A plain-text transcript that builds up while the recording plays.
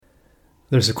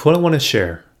There's a quote I want to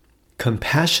share.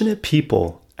 Compassionate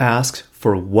people ask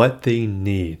for what they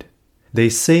need. They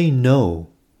say no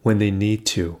when they need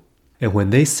to. And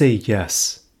when they say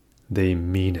yes, they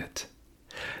mean it.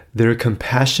 They're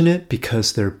compassionate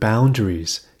because their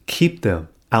boundaries keep them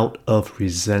out of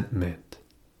resentment.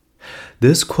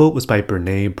 This quote was by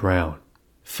Brené Brown.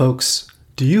 Folks,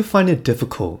 do you find it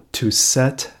difficult to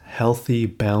set healthy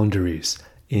boundaries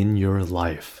in your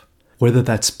life? Whether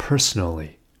that's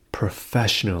personally,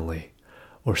 professionally,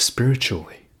 or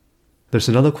spiritually. There's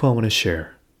another quote I want to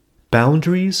share.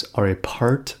 Boundaries are a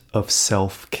part of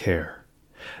self-care.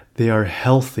 They are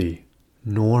healthy,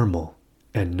 normal,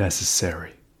 and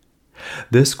necessary.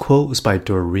 This quote was by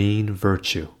Doreen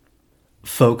Virtue.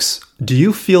 Folks, do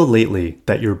you feel lately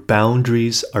that your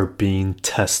boundaries are being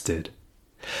tested?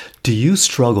 Do you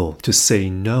struggle to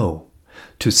say no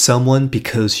to someone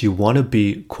because you want to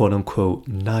be quote-unquote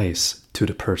nice to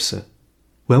the person?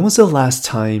 When was the last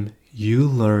time you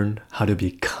learned how to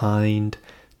be kind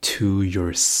to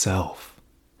yourself?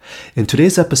 In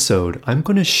today's episode, I'm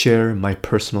going to share my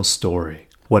personal story,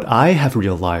 what I have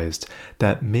realized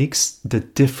that makes the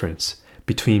difference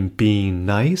between being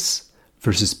nice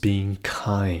versus being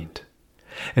kind,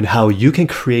 and how you can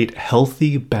create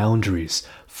healthy boundaries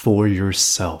for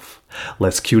yourself.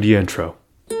 Let's cue the intro.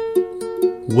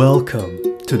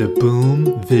 Welcome to the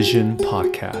Boom Vision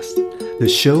Podcast, the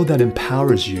show that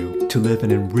empowers you to live an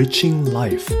enriching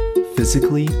life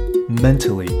physically,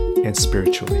 mentally, and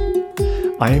spiritually.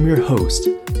 I am your host,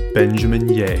 Benjamin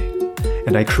Ye,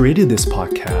 and I created this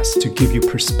podcast to give you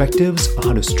perspectives on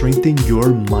how to strengthen your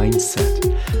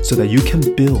mindset so that you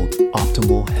can build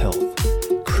optimal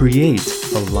health, create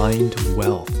aligned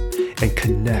wealth, and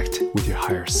connect with your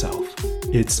higher self.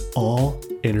 It's all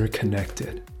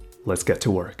interconnected. Let's get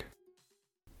to work.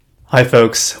 Hi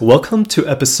folks, welcome to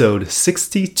episode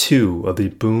 62 of the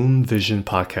Boom Vision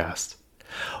Podcast.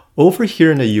 Over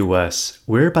here in the US,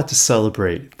 we're about to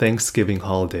celebrate Thanksgiving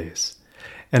holidays,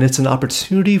 and it's an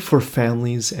opportunity for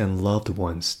families and loved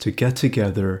ones to get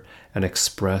together and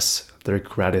express their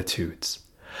gratitudes.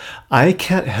 I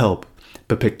can't help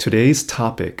but pick today's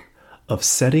topic of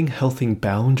setting healthy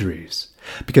boundaries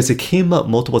because it came up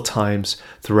multiple times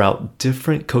throughout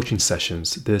different coaching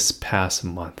sessions this past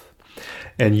month.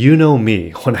 And you know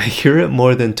me, when I hear it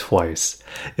more than twice,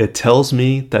 it tells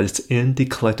me that it's in the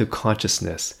collective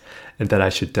consciousness and that I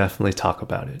should definitely talk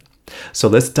about it. So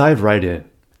let's dive right in.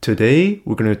 Today,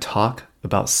 we're going to talk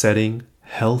about setting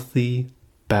healthy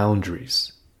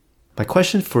boundaries. My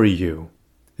question for you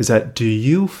is that do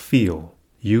you feel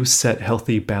you set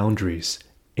healthy boundaries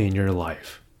in your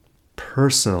life?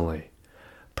 Personally,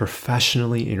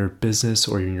 professionally, in your business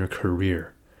or in your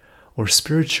career, or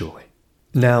spiritually?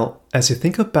 Now, as you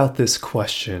think about this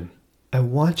question, I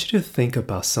want you to think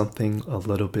about something a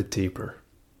little bit deeper.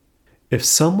 If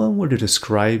someone were to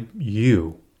describe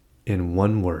you in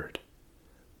one word,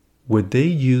 would they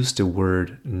use the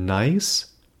word nice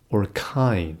or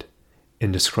kind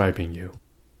in describing you?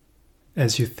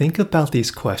 As you think about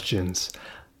these questions,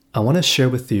 I want to share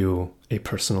with you a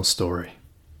personal story.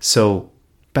 So,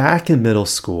 back in middle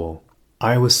school,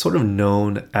 I was sort of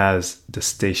known as the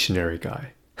stationary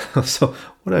guy. So,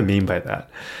 what do I mean by that?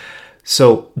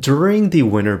 So, during the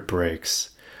winter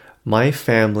breaks, my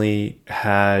family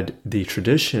had the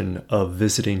tradition of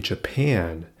visiting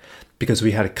Japan because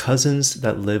we had cousins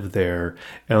that lived there,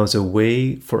 and it was a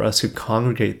way for us to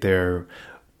congregate there,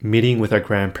 meeting with our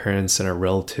grandparents and our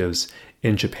relatives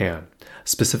in Japan,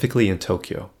 specifically in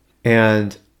Tokyo.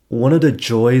 And one of the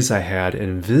joys I had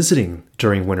in visiting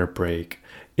during winter break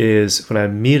is when I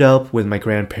meet up with my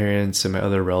grandparents and my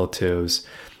other relatives,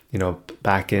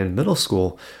 back in middle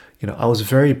school, I was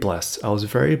very blessed. I was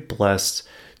very blessed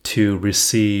to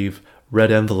receive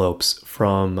red envelopes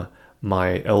from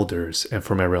my elders and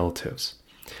from my relatives.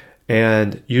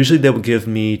 And usually they would give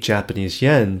me Japanese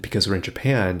yen because we're in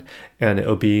Japan, and it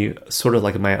would be sort of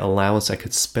like my allowance I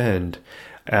could spend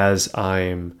as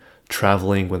I'm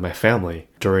traveling with my family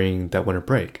during that winter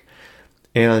break.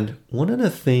 And one of the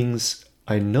things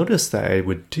I noticed that I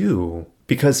would do,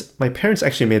 because my parents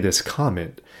actually made this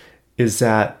comment, is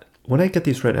that when I get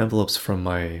these red envelopes from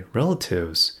my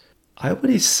relatives, I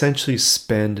would essentially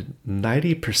spend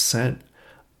 90%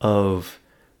 of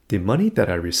the money that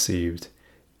I received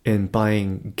in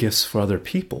buying gifts for other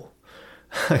people.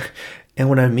 And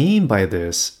what I mean by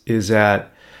this is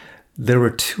that there were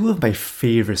two of my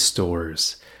favorite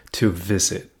stores to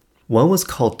visit. One was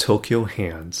called Tokyo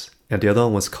Hands, and the other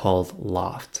one was called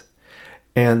Loft.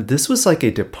 And this was like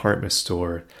a department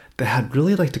store that had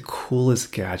really like the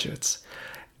coolest gadgets.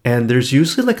 And there's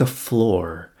usually like a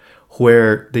floor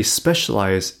where they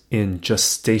specialize in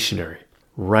just stationery.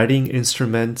 writing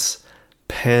instruments,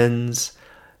 pens,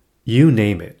 you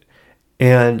name it.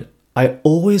 And I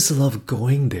always loved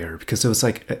going there because it was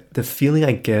like the feeling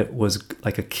I get was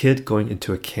like a kid going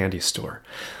into a candy store.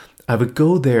 I would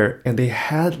go there and they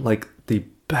had like the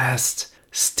best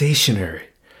stationery.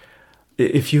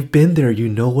 If you've been there, you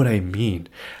know what I mean.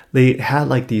 They had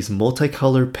like these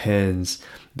multicolored pens.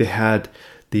 They had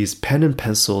these pen and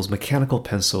pencils, mechanical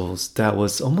pencils that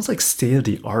was almost like state of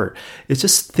the art. It's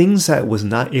just things that I was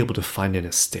not able to find in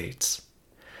the States.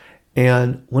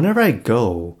 And whenever I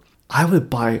go, I would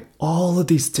buy all of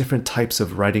these different types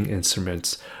of writing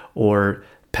instruments or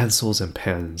pencils and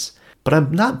pens. But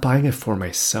I'm not buying it for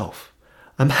myself.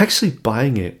 I'm actually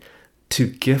buying it to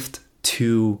gift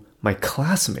to my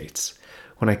classmates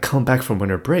when I come back from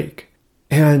winter break.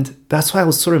 And that's why I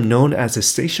was sort of known as a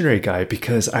stationery guy,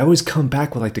 because I always come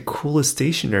back with like the coolest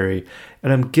stationery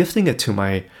and I'm gifting it to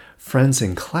my friends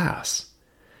in class.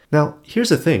 Now, here's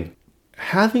the thing.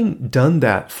 Having done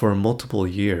that for multiple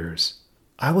years,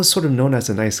 I was sort of known as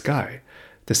a nice guy,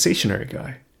 the stationery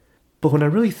guy. But when I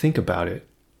really think about it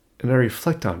and I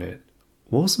reflect on it,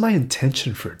 what was my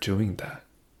intention for doing that?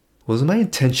 Was my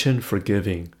intention for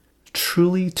giving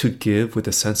truly to give with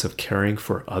a sense of caring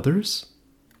for others?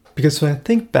 Because when I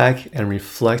think back and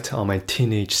reflect on my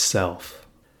teenage self,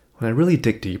 when I really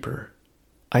dig deeper,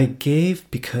 I gave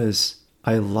because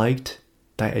I liked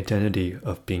that identity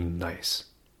of being nice.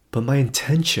 But my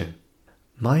intention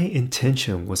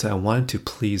was that I wanted to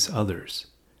please others.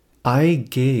 I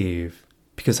gave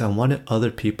because I wanted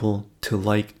other people to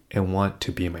like and want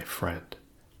to be my friend.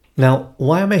 Now,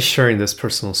 why am I sharing this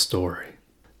personal story?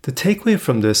 The takeaway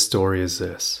from this story is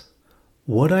this.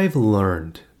 What I've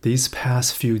learned these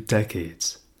past few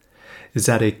decades is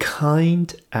that a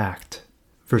kind act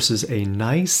versus a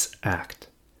nice act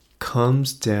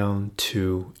comes down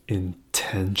to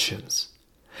intentions.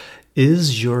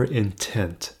 Is your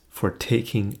intent for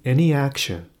taking any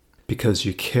action because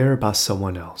you care about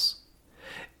someone else?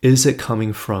 Is it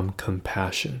coming from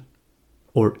compassion?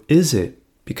 Or is it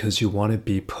because you want to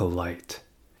be polite?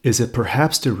 Is it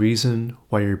perhaps the reason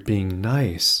why you're being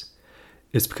nice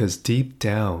is because deep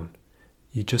down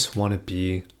you just want to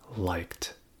be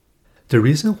liked? The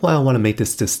reason why I want to make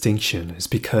this distinction is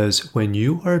because when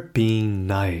you are being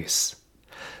nice,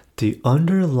 the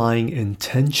underlying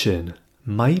intention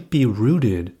might be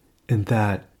rooted in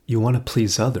that you want to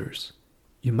please others.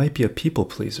 You might be a people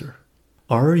pleaser.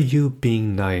 Are you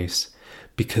being nice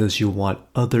because you want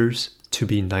others to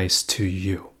be nice to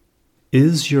you?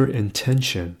 Is your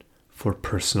intention for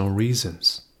personal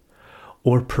reasons?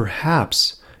 Or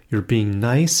perhaps you're being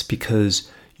nice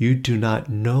because you do not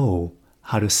know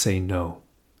how to say no.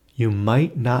 You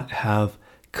might not have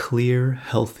clear,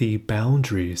 healthy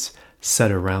boundaries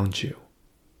set around you.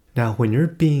 Now, when you're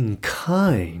being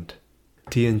kind,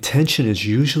 the intention is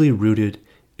usually rooted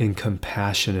in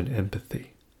compassion and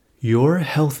empathy. Your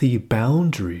healthy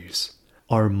boundaries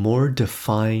are more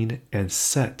defined and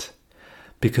set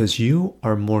because you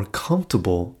are more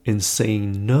comfortable in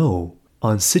saying no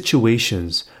on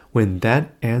situations when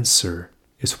that answer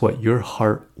is what your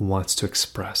heart wants to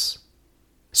express.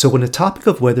 So when the topic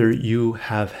of whether you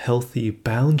have healthy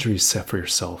boundaries set for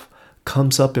yourself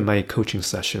comes up in my coaching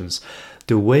sessions,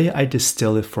 the way I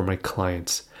distill it for my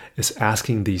clients is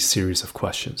asking these series of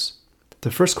questions.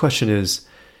 The first question is,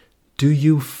 do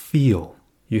you feel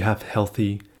you have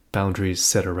healthy boundaries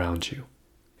set around you?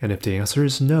 And if the answer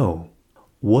is no,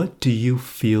 what do you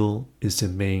feel is the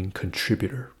main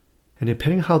contributor? And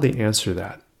depending on how they answer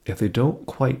that, if they don't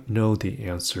quite know the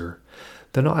answer,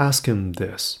 then I'll ask them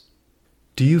this.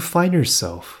 Do you find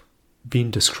yourself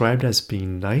being described as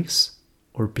being nice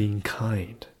or being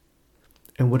kind?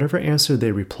 And whatever answer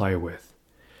they reply with,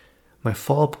 my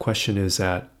follow-up question is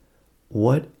that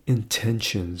what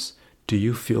intentions do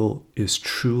you feel is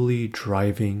truly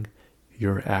driving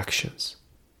your actions?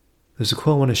 There's a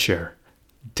quote I want to share.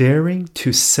 Daring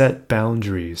to set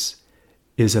boundaries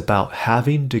is about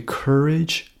having the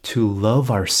courage to love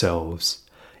ourselves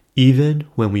even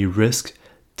when we risk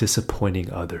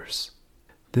disappointing others.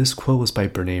 This quote was by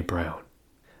Brené Brown,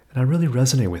 and I really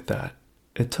resonate with that.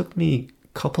 It took me a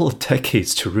couple of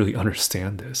decades to really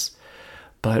understand this,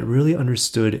 but I really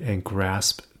understood and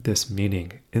grasped this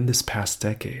meaning in this past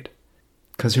decade.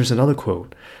 Because here's another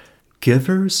quote.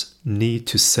 Givers need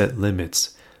to set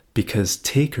limits because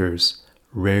takers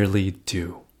rarely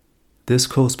do. This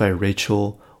quote is by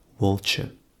Rachel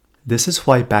Wolchin. This is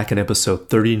why back in episode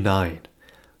 39,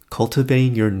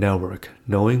 Cultivating Your Network,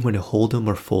 Knowing When to Hold 'em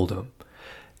or Fold 'em,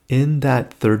 in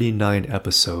that 39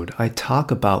 episode, I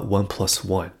talk about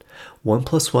 1+1.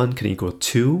 1+1 can equal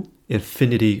 2,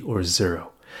 infinity, or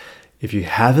 0. If you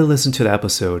haven't listened to the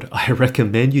episode, I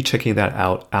recommend you checking that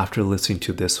out after listening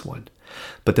to this one.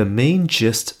 But the main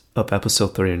gist of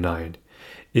episode 39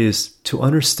 is to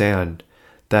understand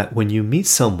that when you meet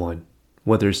someone,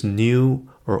 whether it's new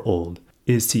or old,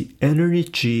 is the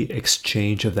energy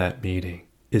exchange of that meeting.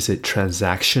 Is it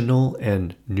transactional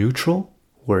and neutral,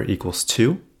 where it equals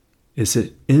 2? Is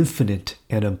it infinite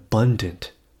and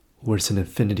abundant, where it's an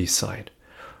infinity sign?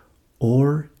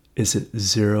 Or is it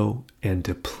 0 and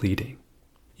depleting?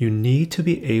 You need to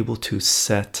be able to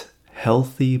set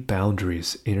healthy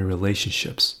boundaries in your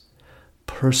relationships,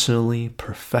 personally,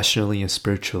 professionally, and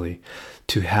spiritually,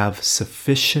 to have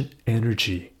sufficient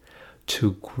energy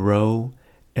to grow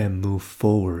and move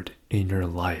forward in your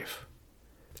life.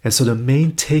 And so the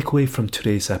main takeaway from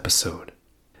today's episode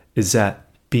is that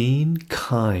being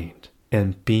kind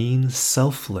and being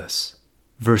selfless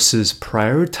versus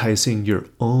prioritizing your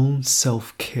own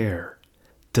self-care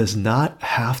does not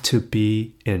have to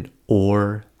be an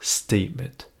or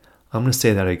statement. I'm going to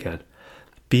say that again.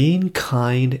 Being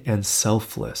kind and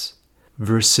selfless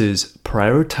versus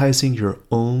prioritizing your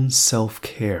own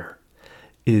self-care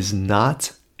is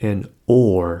not an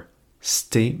or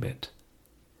statement.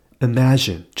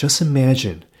 Just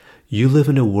imagine you live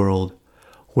in a world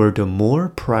where the more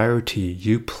priority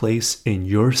you place in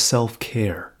your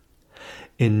self-care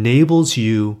enables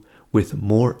you with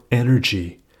more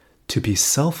energy to be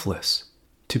selfless,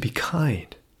 to be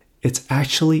kind. It's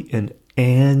actually an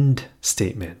and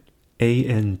statement,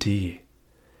 A-N-D.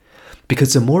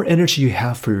 Because the more energy you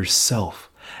have for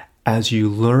yourself, as you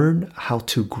learn how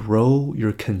to grow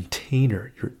your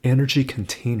container, your energy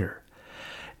container,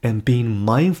 and being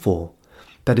mindful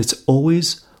that it's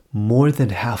always more than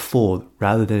half full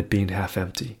rather than it being half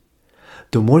empty.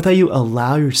 The more that you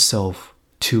allow yourself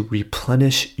to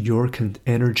replenish your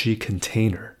energy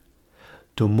container,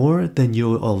 the more then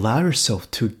you'll allow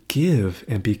yourself to give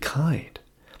and be kind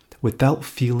without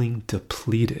feeling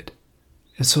depleted.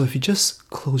 And so if you just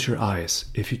close your eyes,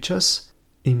 if you just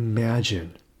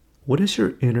imagine, what does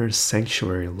your inner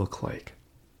sanctuary look like?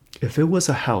 If it was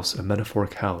a house, a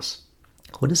metaphoric house,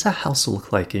 what does that house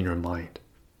look like in your mind?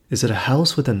 Is it a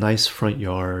house with a nice front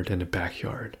yard and a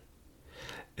backyard?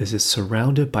 Is it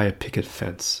surrounded by a picket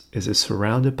fence? Is it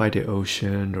surrounded by the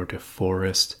ocean or the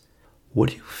forest?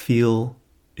 What do you feel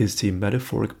is the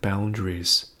metaphoric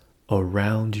boundaries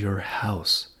around your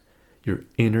house, your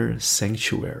inner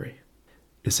sanctuary?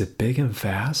 Is it big and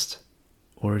vast,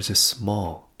 or is it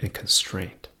small and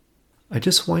constrained? I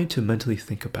just want you to mentally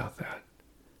think about that,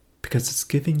 because it's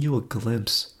giving you a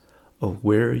glimpse of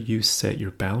where you set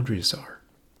your boundaries are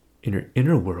in your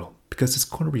inner world, because it's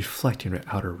going to reflect in your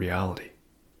outer reality.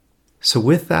 So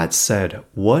with that said,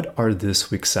 what are this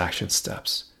week's action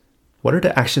steps? What are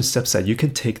the action steps that you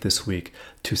can take this week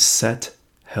to set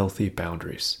healthy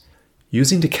boundaries?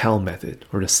 Using the CAL method,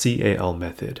 or the C-A-L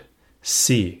method,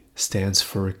 C stands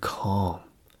for calm.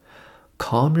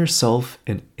 Calm yourself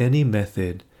in any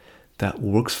method that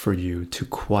works for you to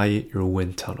quiet your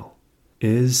wind tunnel.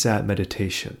 Is that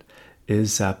meditation?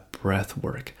 Is that breath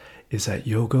work? Is that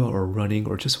yoga or running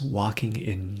or just walking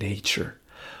in nature?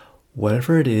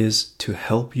 Whatever it is to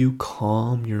help you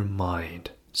calm your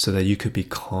mind so that you could be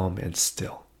calm and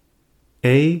still.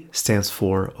 A stands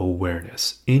for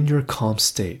awareness. In your calm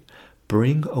state,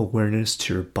 bring awareness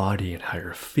to your body and how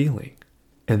you're feeling.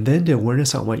 And then the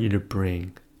awareness I want you to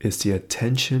bring is the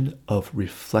attention of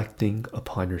reflecting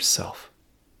upon yourself.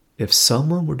 If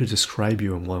someone were to describe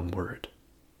you in one word,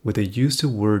 would they use the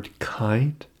word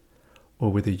kind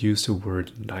or would they use the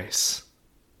word nice?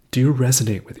 Do you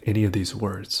resonate with any of these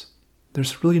words?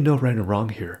 There's really no right and wrong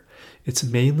here. It's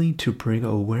mainly to bring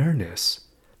awareness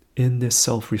in this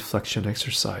self-reflection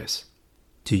exercise.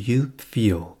 Do you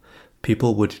feel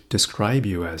people would describe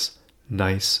you as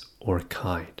nice or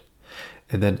kind?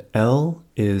 And then L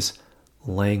is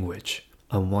language.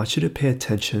 I want you to pay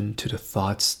attention to the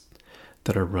thoughts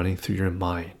that are running through your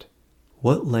mind.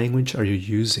 What language are you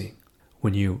using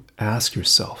when you ask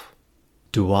yourself,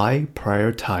 do I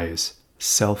prioritize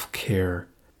self-care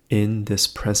in this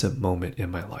present moment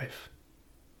in my life?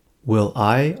 Will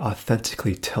I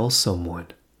authentically tell someone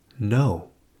no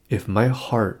if my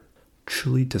heart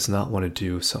truly does not want to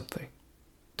do something?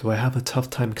 Do I have a tough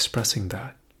time expressing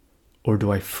that? Or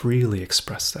do I freely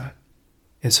express that?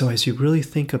 And so as you really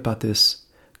think about this,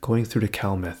 going through the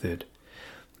CAL method,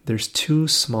 there's 2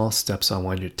 small steps I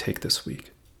want you to take this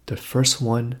week. The first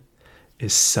one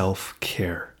is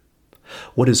self-care.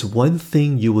 What is one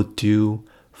thing you will do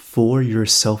for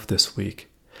yourself this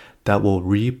week that will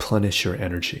replenish your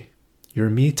energy? Your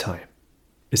me time.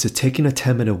 Is it taking a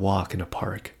 10-minute walk in a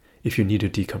park if you need to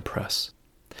decompress?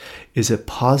 Is it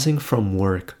pausing from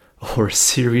work or a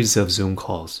series of Zoom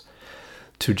calls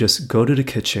to just go to the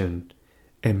kitchen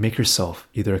and make yourself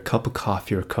either a cup of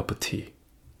coffee or a cup of tea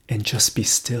and just be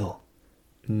still,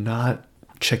 not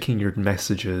checking your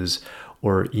messages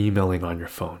or emailing on your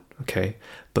phone, okay?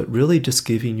 But really just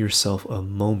giving yourself a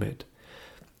moment,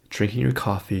 drinking your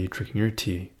coffee, drinking your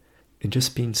tea, and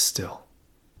just being still.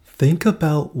 Think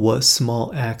about what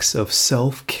small acts of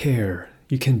self-care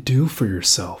you can do for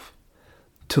yourself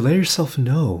to let yourself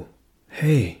know,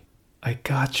 hey, I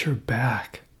got your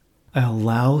back. I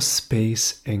allow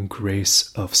space and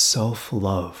grace of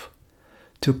self-love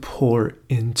to pour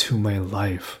into my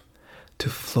life, to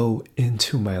flow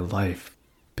into my life,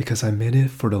 because I'm in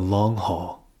it for the long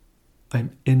haul.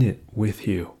 I'm in it with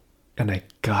you, and I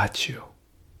got you.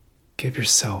 Give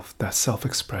yourself that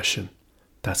self-expression,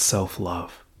 that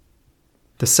self-love.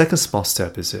 The second small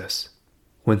step is this.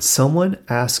 When someone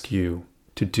asks you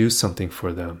to do something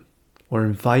for them or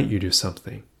invite you to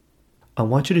something, I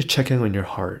want you to check in on your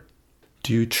heart.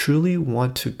 Do you truly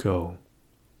want to go,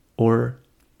 or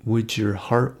would your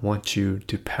heart want you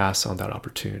to pass on that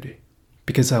opportunity?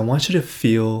 Because I want you to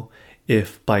feel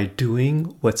if by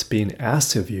doing what's being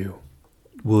asked of you,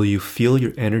 will you feel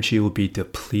your energy will be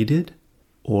depleted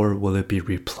or will it be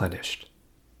replenished?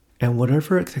 And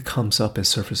whatever that comes up and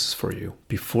surfaces for you,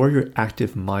 before your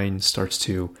active mind starts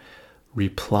to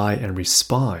reply and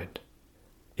respond,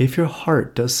 if your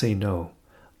heart does say no,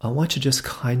 I want you to just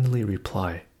kindly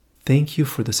reply, thank you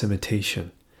for this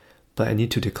invitation, but I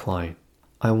need to decline.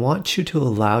 I want you to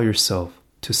allow yourself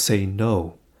to say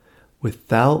no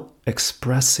without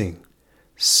expressing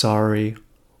sorry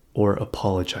or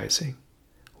apologizing.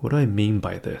 What do I mean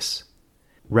by this?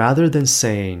 Rather than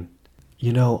saying,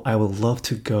 I would love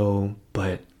to go,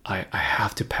 but I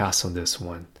have to pass on this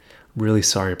one. Really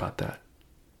sorry about that.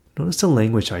 Notice the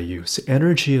language I use, the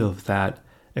energy of that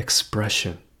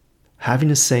expression.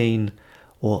 Having a saying,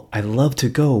 well, I love to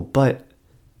go, but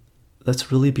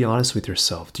let's really be honest with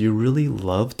yourself. Do you really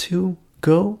love to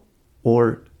go?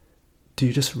 Or do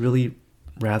you just really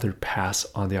rather pass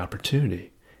on the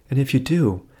opportunity? And if you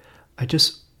do, I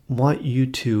just want you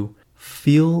to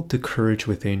feel the courage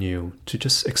within you to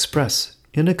just express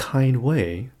in a kind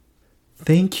way,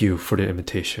 thank you for the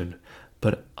invitation,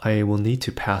 but I will need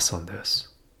to pass on this.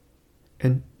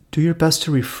 And do your best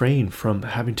to refrain from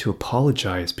having to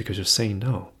apologize because you're saying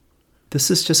no. This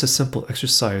is just a simple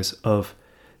exercise of,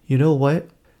 you know what?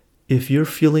 If you're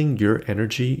feeling your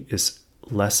energy is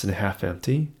less than half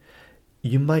empty,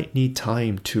 you might need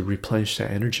time to replenish that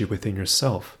energy within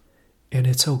yourself. And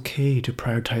it's okay to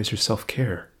prioritize your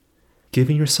self-care.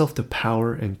 Giving yourself the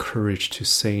power and courage to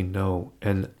say no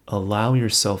and allowing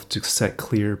yourself to set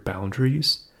clear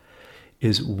boundaries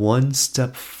is one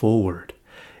step forward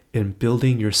in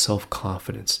building your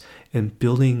self-confidence and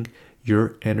building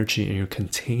your energy in your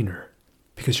container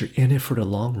because you're in it for the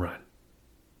long run.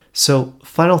 So,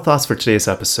 final thoughts for today's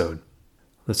episode.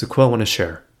 There's a quote I want to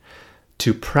share.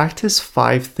 To practice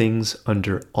 5 things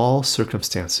under all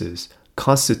circumstances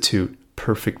constitute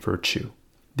perfect virtue.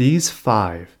 These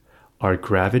 5 are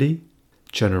gravity,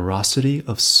 generosity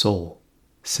of soul,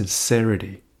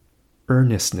 sincerity,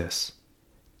 earnestness,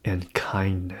 and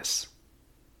kindness.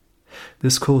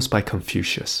 This quote is by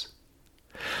Confucius.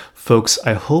 Folks,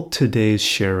 I hope today's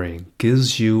sharing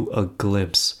gives you a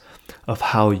glimpse of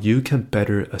how you can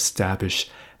better establish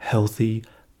healthy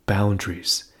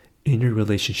boundaries in your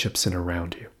relationships and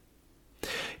around you.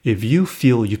 If you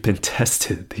feel you've been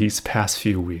tested these past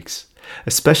few weeks,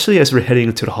 especially as we're heading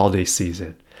into the holiday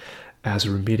season, as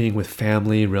we're meeting with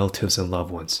family, relatives, and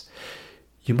loved ones,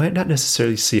 you might not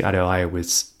necessarily see eye to eye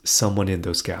with someone in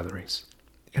those gatherings.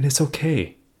 And it's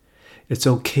okay. It's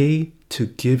okay to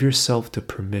give yourself the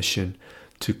permission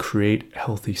to create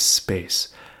healthy space,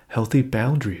 healthy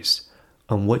boundaries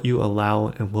on what you allow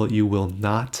and what you will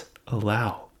not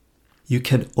allow. You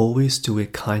can always do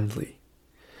it kindly.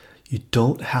 You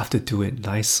don't have to do it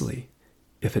nicely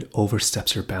if it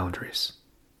oversteps your boundaries.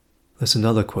 There's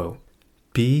another quote.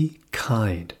 Be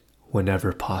kind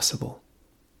whenever possible.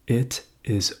 It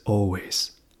is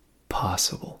always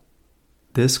possible.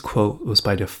 This quote was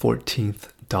by the 14th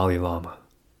Dalai Lama.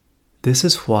 This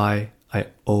is why I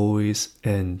always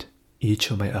end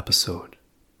each of my episodes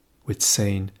with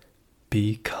saying,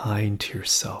 be kind to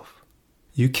yourself.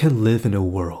 You can live in a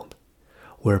world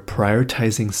where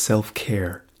prioritizing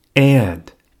self-care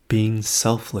and being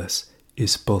selfless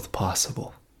is both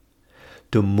possible.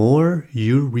 The more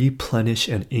you replenish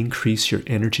and increase your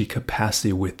energy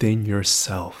capacity within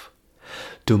yourself,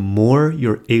 the more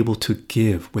you're able to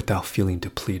give without feeling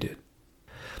depleted.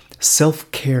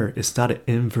 Self-care is not an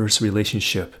inverse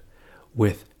relationship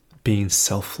with being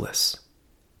selfless.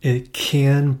 It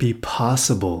can be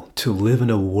possible to live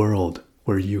in a world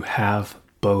where you have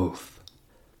both.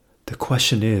 The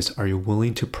question is, are you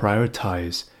willing to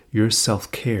prioritize your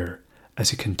self-care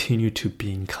as you continue to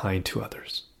being kind to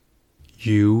others?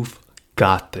 You've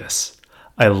got this.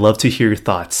 I love to hear your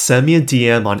thoughts. Send me a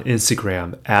DM on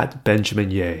Instagram at Benjamin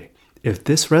Ye if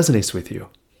this resonates with you.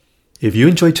 If you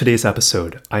enjoyed today's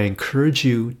episode, I encourage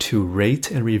you to rate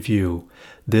and review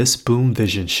this Boom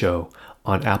Vision show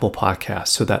on Apple Podcasts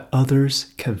so that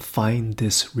others can find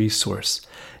this resource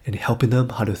in helping them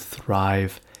how to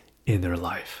thrive in their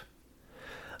life.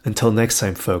 Until next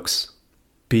time, folks,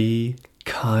 be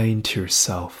kind to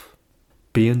yourself.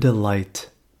 Be in delight.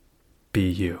 Be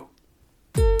you.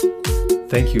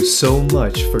 Thank you so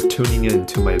much for tuning in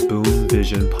to my Boom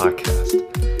Vision podcast.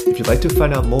 If you'd like to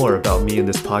find out more about me and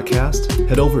this podcast,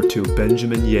 head over to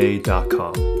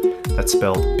benjaminye.com. That's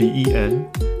spelled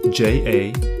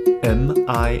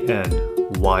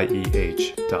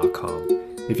BenjaminYeh.com.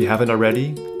 If you haven't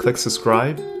already, click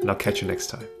subscribe, and I'll catch you next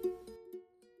time.